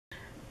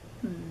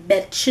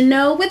Bet you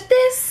know what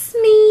this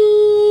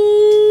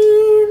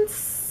means.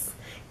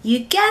 You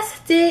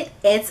guessed it,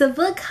 it's a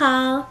book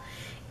haul.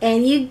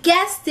 And you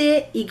guessed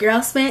it, your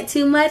girl spent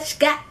too much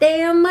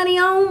goddamn money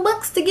on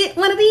books to get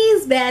one of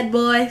these bad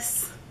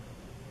boys.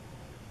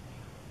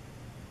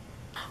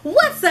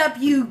 What's up,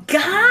 you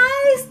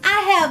guys?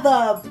 I have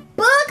a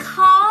book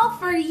haul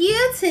for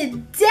you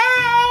today.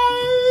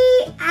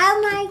 Oh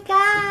my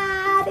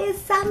god,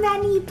 it's so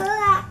many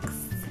books.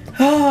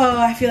 Oh,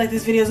 I feel like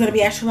this video is going to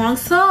be extra long,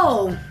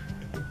 so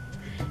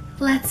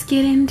let's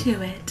get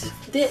into it.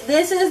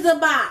 This is the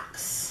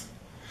box.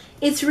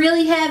 It's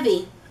really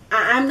heavy.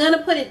 I'm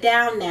gonna put it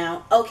down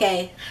now.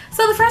 Okay,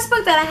 so the first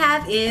book that I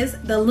have is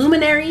The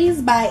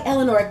Luminaries by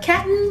Eleanor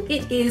Catton.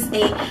 It is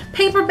a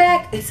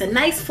paperback. It's a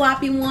nice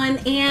floppy one,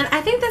 and I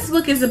think this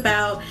book is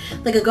about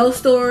like a ghost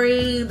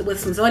story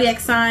with some zodiac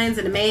signs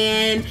and a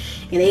man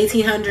in the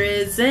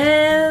 1800s,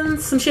 and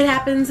some shit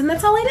happens, and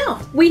that's all I know.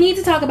 We need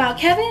to talk about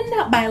Kevin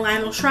by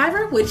Lionel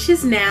Shriver, which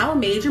is now a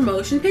major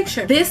motion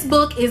picture. This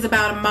book is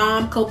about a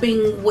mom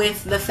coping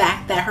with the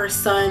fact that her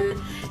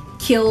son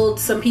killed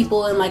some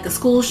people in like a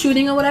school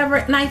shooting or whatever,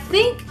 and I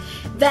think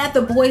that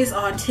the boy is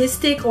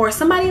autistic, or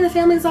somebody in the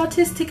family is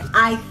autistic,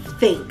 I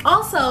think.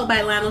 Also by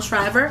Lionel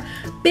Shriver,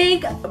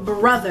 Big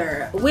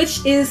Brother,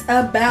 which is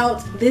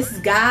about this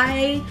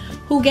guy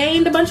who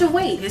gained a bunch of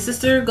weight. His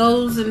sister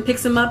goes and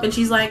picks him up and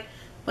she's like,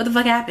 what the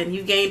fuck happened?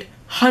 You gained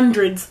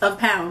hundreds of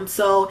pounds.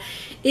 So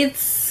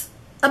it's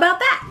about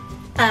that.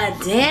 A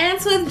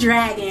Dance with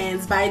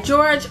Dragons by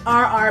George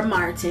R.R.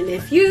 Martin.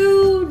 If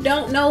you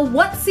don't know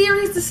what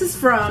series this is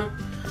from,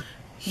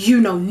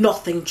 you know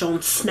nothing,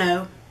 Jon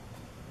Snow.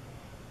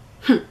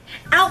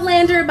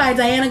 Outlander by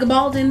Diana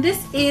Gabaldon.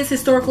 This is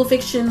historical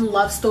fiction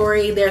love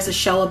story. There's a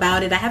show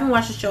about it. I haven't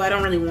watched the show. I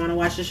don't really want to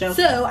watch the show.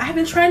 So I've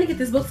been trying to get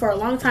this book for a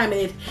long time,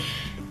 and it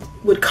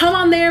would come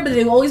on there, but it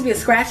would always be a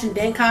scratch and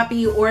dent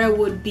copy, or it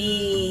would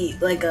be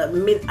like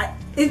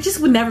it just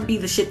would never be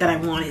the shit that I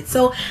wanted.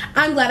 So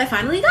I'm glad I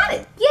finally got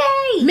it.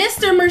 Yay!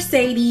 Mr.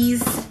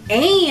 Mercedes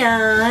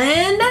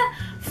and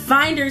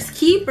Finders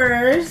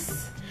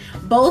Keepers,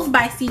 both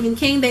by Stephen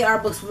King. They are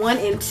books 1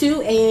 and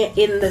 2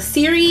 in the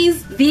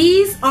series.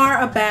 These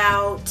are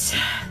about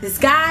this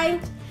guy.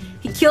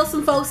 He killed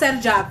some folks at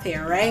a job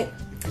fair, right?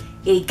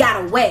 And he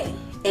got away,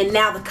 and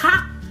now the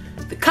cop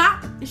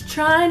is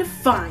trying to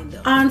find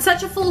him. On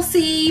Such a Full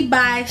Sea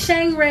by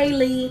Shang-Rae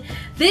Lee.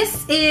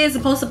 This is a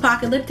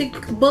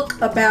post-apocalyptic book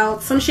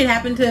about some shit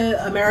happened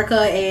to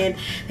America, and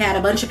they had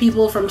a bunch of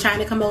people from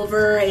China come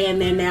over, and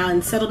they're now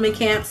in settlement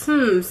camps.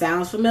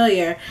 Sounds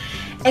familiar.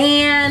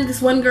 And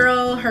this one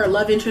girl, her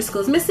love interest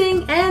goes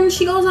missing, and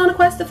she goes on a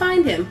quest to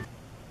find him.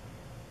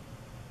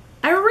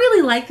 I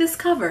really like this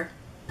cover.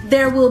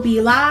 There Will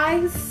Be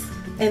Lies,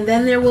 and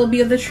Then There Will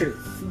Be the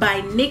Truth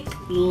by Nick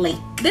Lake.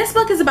 This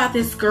book is about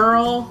this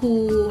girl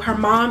who her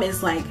mom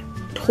is like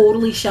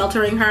totally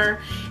sheltering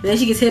her, and then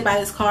she gets hit by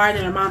this car, and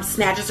then her mom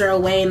snatches her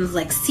away and is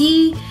like,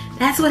 see,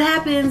 that's what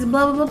happens,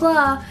 blah blah blah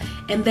blah.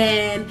 And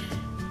then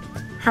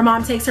her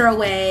mom takes her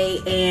away,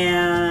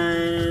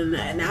 and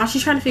now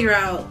she's trying to figure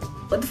out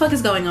what the fuck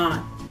is going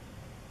on.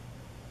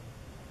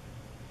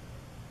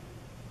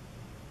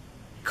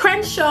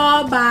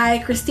 Crenshaw by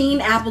Christine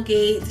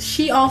Applegate.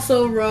 She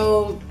also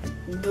wrote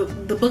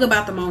the book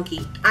about the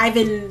monkey,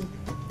 Ivan,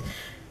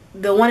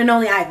 the one and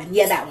only Ivan.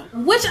 Yeah, that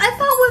one, which I thought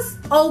was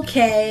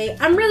okay.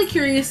 I'm really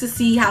curious to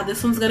see how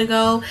this one's gonna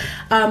go.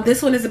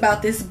 This one is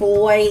about this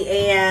boy,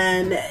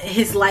 and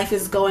his life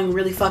is going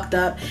really fucked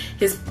up.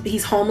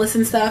 He's homeless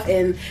and stuff,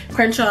 and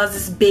Crenshaw is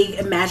this big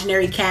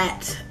imaginary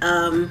cat.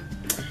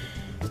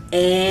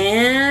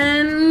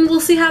 And we'll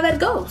see how that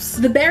goes.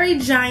 The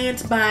Buried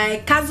Giant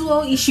by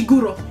Kazuo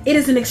Ishiguro. It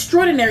is an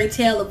extraordinary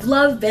tale of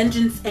love,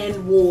 vengeance,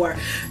 and war.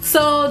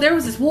 So there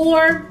was this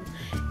war,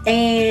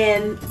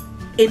 and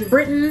in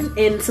Britain,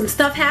 and some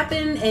stuff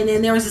happened, and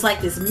then there was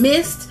this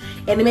mist,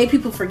 and it made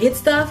people forget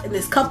stuff. And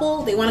this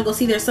couple, they want to go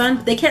see their son,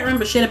 but they can't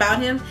remember shit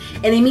about him,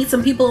 and they meet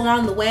some people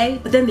along the way,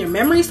 but then their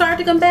memories start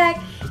to come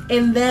back,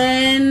 and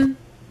then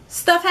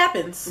stuff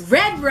happens.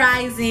 Red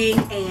Rising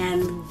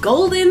and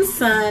Golden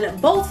Sun,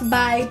 both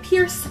by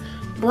Pierce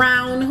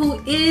Brown, who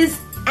is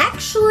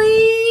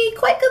actually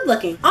quite good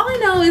looking. All I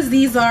know is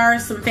these are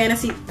some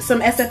fantasy,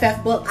 some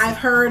SFF book. I've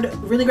heard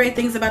really great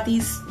things about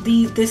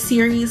this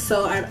series,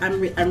 so I'm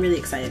really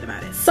excited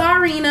about it.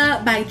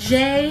 Sarina by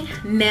J.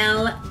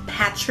 Nell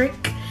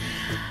Patrick.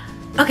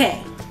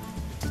 Okay,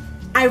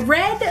 I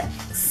read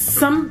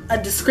a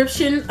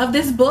description of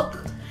this book,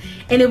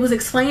 and it was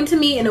explained to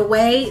me in a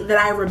way that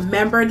I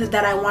remembered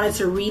that I wanted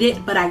to read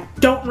it, but I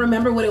don't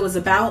remember what it was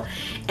about,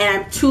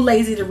 and I'm too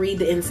lazy to read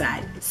the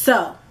inside.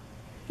 So,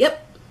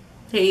 yep,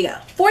 here you go.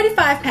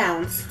 45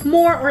 Pounds,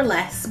 More or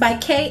Less by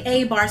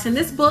K.A. Barson.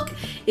 This book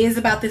is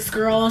about this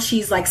girl.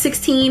 She's like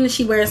 16.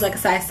 She wears like a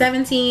size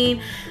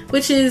 17,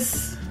 which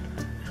is,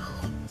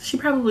 she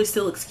probably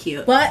still looks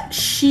cute. But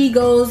she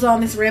goes on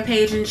this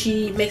rampage, and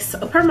she makes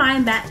up her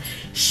mind that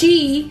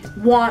she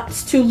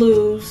wants to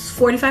lose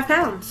 45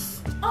 pounds.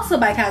 Also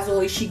by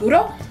Kazuo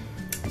Ishiguro,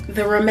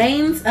 The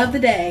Remains of the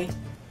Day.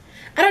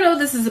 I don't know what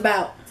this is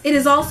about. It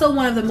is also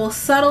one of the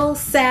most subtle,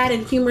 sad,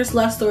 and humorous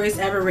love stories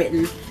ever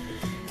written.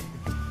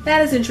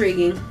 That is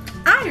intriguing.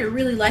 I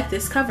really like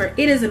this cover.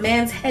 It is a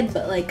man's head,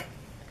 but like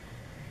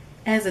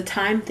as a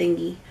time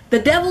thingy. The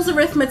Devil's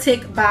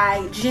Arithmetic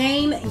by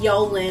Jane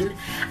Yolen.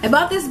 I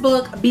bought this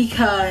book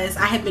because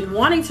I have been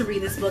wanting to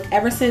read this book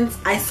ever since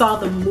I saw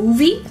the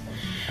movie.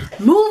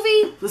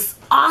 Movie was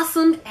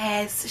awesome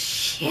as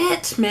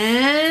shit,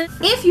 man.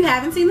 If you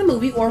haven't seen the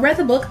movie or read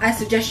the book, I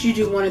suggest you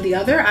do one or the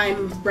other.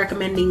 I'm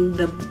recommending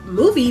the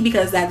movie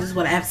because that is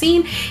what I have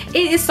seen.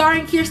 It is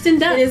starring Kirsten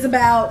Dunst. It is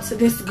about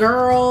this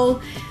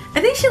girl. I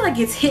think she like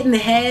gets hit in the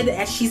head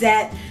as she's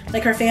at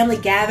like her family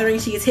gathering.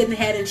 She gets hit in the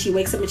head and she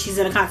wakes up and she's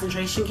in a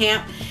concentration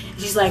camp.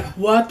 She's like,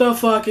 what the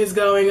fuck is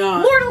going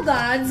on? Mortal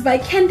Gods by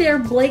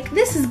Kendare Blake.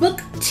 This is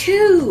book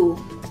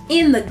 2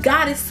 in the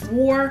Goddess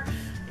War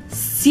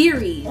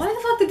series. Why the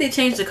fuck did they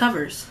change the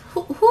covers?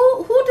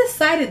 Who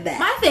decided that?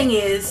 My thing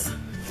is,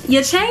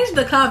 you changed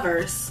the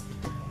covers,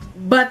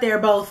 but they're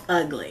both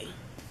ugly.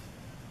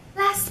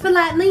 Last but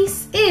not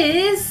least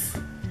is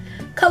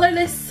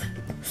Colorless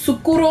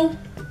Tsukuro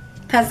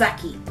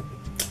Tazaki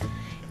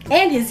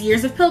and His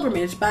Years of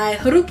Pilgrimage by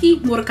Haruki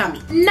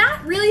Murakami.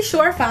 Not really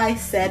sure if I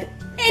said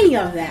any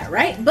of that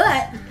right,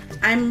 but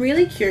I'm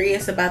really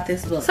curious about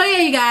this book. So yeah,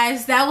 you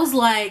guys, that was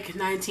like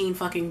 19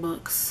 fucking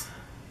books.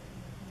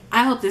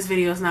 I hope this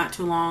video is not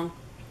too long.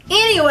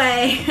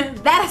 Anyway,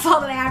 that is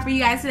all that I have for you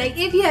guys today.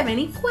 If you have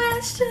any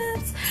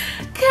questions,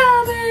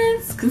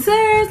 comments,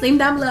 concerns, leave them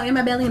down below in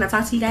my belly and I'll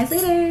talk to you guys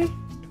later.